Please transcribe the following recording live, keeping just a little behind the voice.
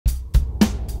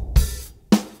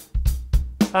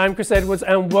I'm Chris Edwards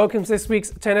and welcome to this week's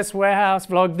Tennis Warehouse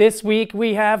vlog. This week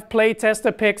we have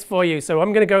Playtester Picks for you. So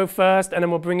I'm going to go first and then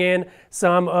we'll bring in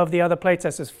some of the other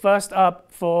playtesters. First up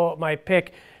for my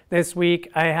pick this week,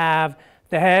 I have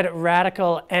the Head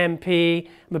Radical MP.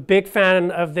 I'm a big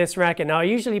fan of this racket. Now I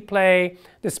usually play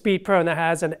the Speed Pro and that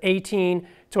has an 18-20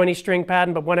 string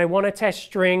pattern, but when I want to test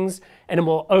strings in a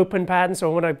more open pattern, so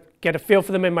I want to get a feel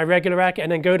for them in my regular racket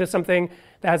and then go to something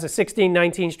that has a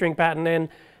 16-19 string pattern in,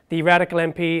 the Radical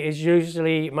MP is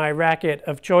usually my racket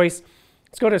of choice.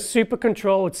 It's got a super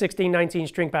controlled 16-19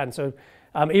 string pattern. So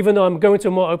even though I'm going to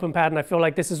a more open pattern, I feel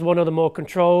like this is one of the more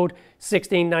controlled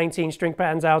 16-19 string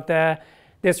patterns out there.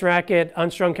 This racket,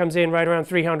 unstrung, comes in right around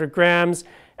 300 grams.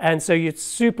 And so it's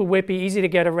super whippy, easy to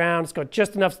get around. It's got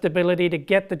just enough stability to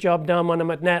get the job done when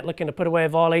I'm at net looking to put away a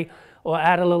volley or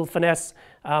add a little finesse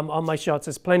on my shots.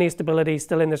 There's plenty of stability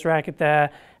still in this racket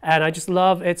there. And I just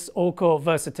love its all-court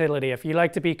versatility. If you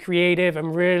like to be creative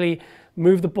and really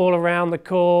move the ball around the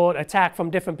court, attack from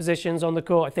different positions on the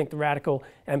court, I think the Radical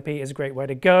MP is a great way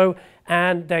to go.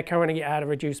 And they're currently at a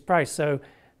reduced price. So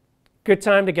good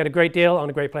time to get a great deal on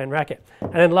a great playing racket.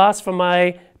 And then last for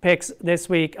my picks this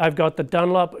week, I've got the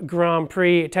Dunlop Grand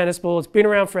Prix tennis ball. It's been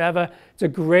around forever. It's a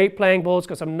great playing ball. It's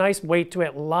got some nice weight to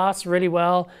it, lasts really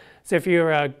well. So if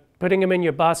you're putting them in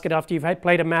your basket after you've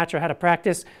played a match or had a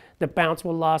practice, the bounce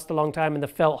will last a long time and the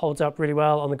felt holds up really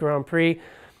well on the Grand Prix.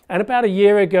 And about a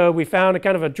year ago, we found a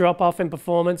kind of a drop-off in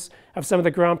performance of some of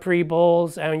the Grand Prix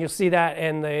balls, and you'll see that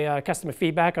in the customer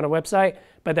feedback on our website.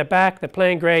 But they're back, they're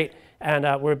playing great, and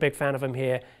we're a big fan of them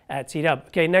here at T-Dub.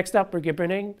 Okay, next up, we're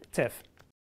bringing Tiff.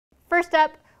 First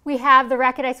up, we have the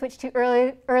racket I switched to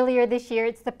earlier this year.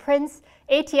 It's the Prince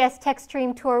ATS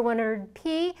Techstream Tour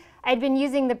 100P. I'd been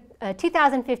using the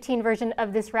 2015 version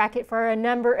of this racket for a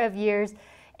number of years,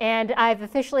 and I've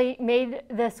officially made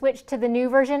the switch to the new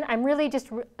version. I'm really just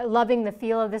loving the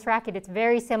feel of this racket. It's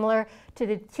very similar to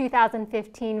the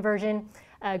 2015 version.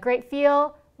 Great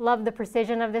feel, love the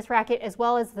precision of this racket as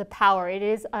well as the power. It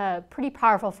is pretty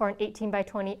powerful for an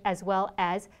 18x20 as well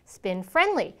as spin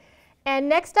friendly. And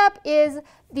next up is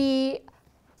the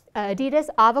Adidas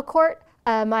Avacourt.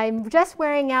 I'm just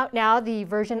wearing out now the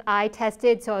version I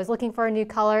tested, so I was looking for a new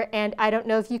color, and I don't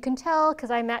know if you can tell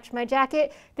because I matched my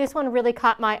jacket. This one really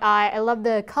caught my eye. I love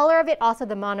the color of it, also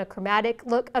the monochromatic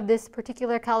look of this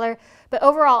particular color. But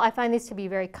overall, I find this to be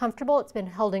very comfortable. It's been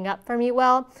holding up for me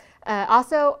well.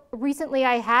 Also, recently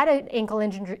I had an ankle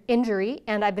injury,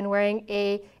 and I've been wearing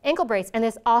an ankle brace, and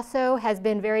this also has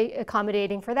been very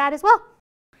accommodating for that as well.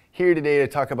 Here today to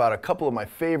talk about a couple of my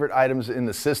favorite items in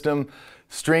the system.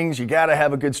 Strings, you gotta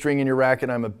have a good string in your racket.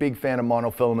 I'm a big fan of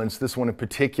monofilaments. This one in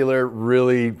particular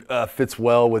really fits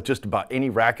well with just about any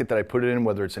racket that I put it in,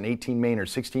 whether it's an 18 main or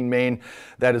 16 main.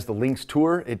 That is the Lynx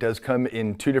Tour. It does come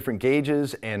in 2 different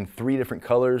gauges and 3 different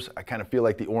colors. I kind of feel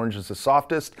like the orange is the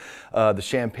softest. The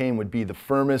champagne would be the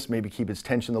firmest, maybe keep its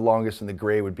tension the longest, and the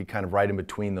gray would be kind of right in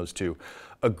between those two.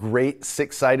 A great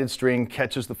 6-sided string,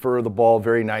 catches the fur of the ball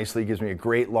very nicely, gives me a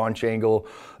great launch angle.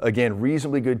 Again,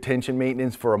 reasonably good tension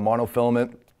maintenance for a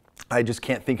monofilament. I just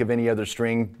can't think of any other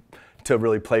string to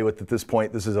really play with at this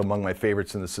point. This is among my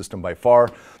favorites in the system by far.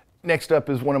 Next up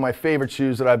is one of my favorite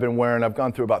shoes that I've been wearing. I've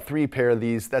gone through about 3 pair of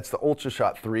these. That's the Ultra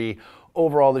Shot 3.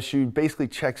 Overall, the shoe basically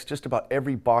checks just about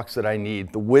every box that I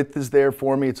need. The width is there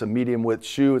for me. It's a medium width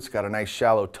shoe. It's got a nice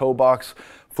shallow toe box.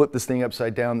 Flip this thing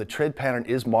upside down. The tread pattern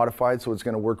is modified, so it's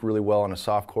going to work really well on a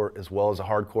soft court as well as a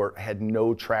hard court. I had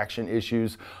no traction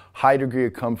issues. High degree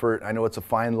of comfort. I know it's a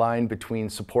fine line between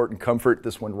support and comfort.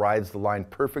 This one rides the line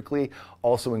perfectly.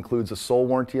 Also includes a sole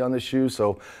warranty on the shoe.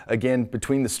 So again,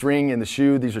 between the string and the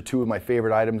shoe, these are 2 of my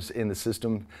favorite items in the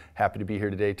system. Happy to be here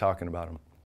today talking about them.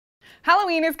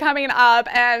 Halloween is coming up,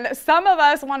 and some of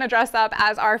us want to dress up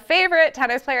as our favorite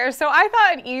tennis players, so I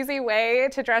thought an easy way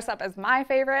to dress up as my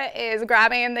favorite is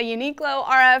grabbing the Uniqlo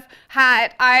RF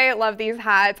hat. I love these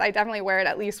hats. I definitely wear it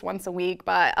at least once a week,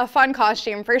 but a fun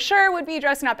costume for sure would be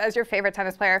dressing up as your favorite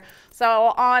tennis player.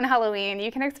 So on Halloween,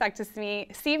 you can expect to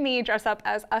see me dress up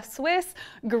as a Swiss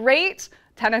great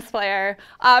tennis player.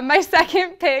 My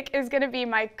second pick is going to be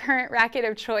my current racket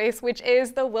of choice, which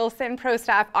is the Wilson Pro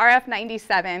Staff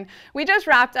RF97. We just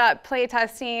wrapped up play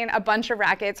testing a bunch of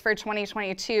rackets for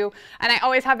 2022, and I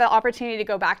always have the opportunity to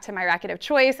go back to my racket of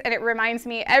choice, and it reminds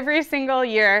me every single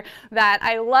year that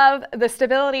I love the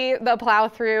stability, the plow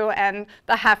through, and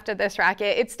the heft of this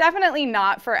racket. It's definitely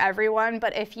not for everyone,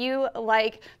 but if you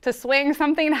like to swing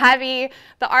something heavy,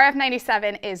 the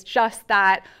RF97 is just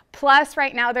that. Plus,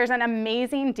 right now, there's an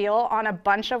amazing deal on a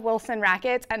bunch of Wilson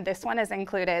rackets, and this one is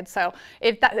included. So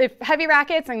if heavy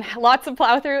rackets and lots of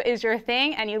plow through is your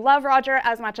thing, and you love Roger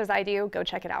as much as I do, go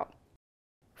check it out.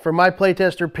 For my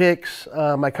Playtester Picks,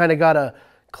 I kind of got a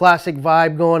classic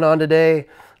vibe going on today.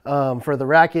 For the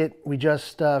racket, we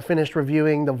just finished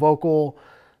reviewing the Vocal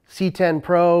C10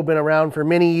 Pro, been around for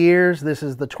many years. This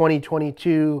is the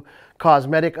 2022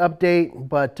 cosmetic update,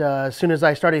 but as soon as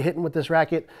I started hitting with this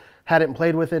racket, hadn't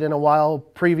played with it in a while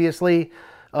previously,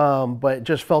 but it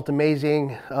just felt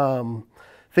amazing.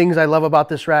 Things I love about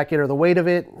this racket are the weight of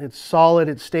it. It's solid,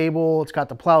 it's stable, it's got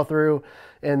the plow through,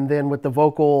 and then with the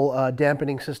Vocal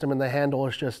dampening system in the handle,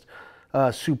 it's just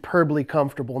superbly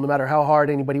comfortable. No matter how hard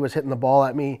anybody was hitting the ball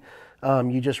at me,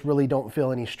 you just really don't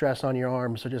feel any stress on your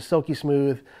arms. So just silky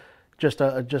smooth, just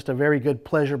a very good,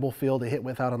 pleasurable feel to hit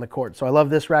with out on the court. So I love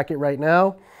this racket right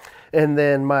now. And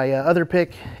then my other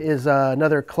pick is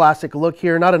another classic look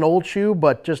here. Not an old shoe,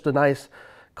 but just a nice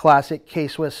classic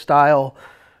K-Swiss style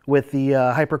with the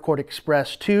Hypercourt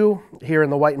Express 2 here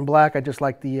in the white and black. I just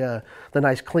like the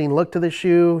nice clean look to the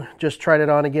shoe. Just tried it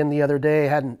on again the other day.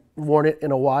 Hadn't worn it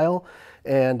in a while,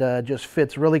 and just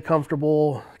fits really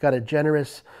comfortable. Got a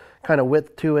generous kind of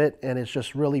width to it, and it's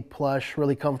just really plush,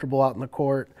 really comfortable out in the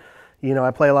court. You know, I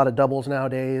play a lot of doubles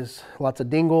nowadays, lots of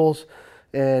dingles,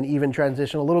 and even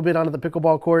transition a little bit onto the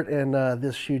pickleball court, and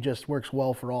this shoe just works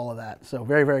well for all of that. So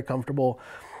very, very comfortable.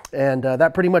 And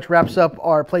that pretty much wraps up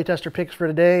our Playtester Picks for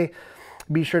today.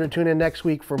 Be sure to tune in next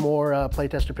week for more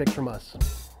Playtester Picks from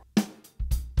us.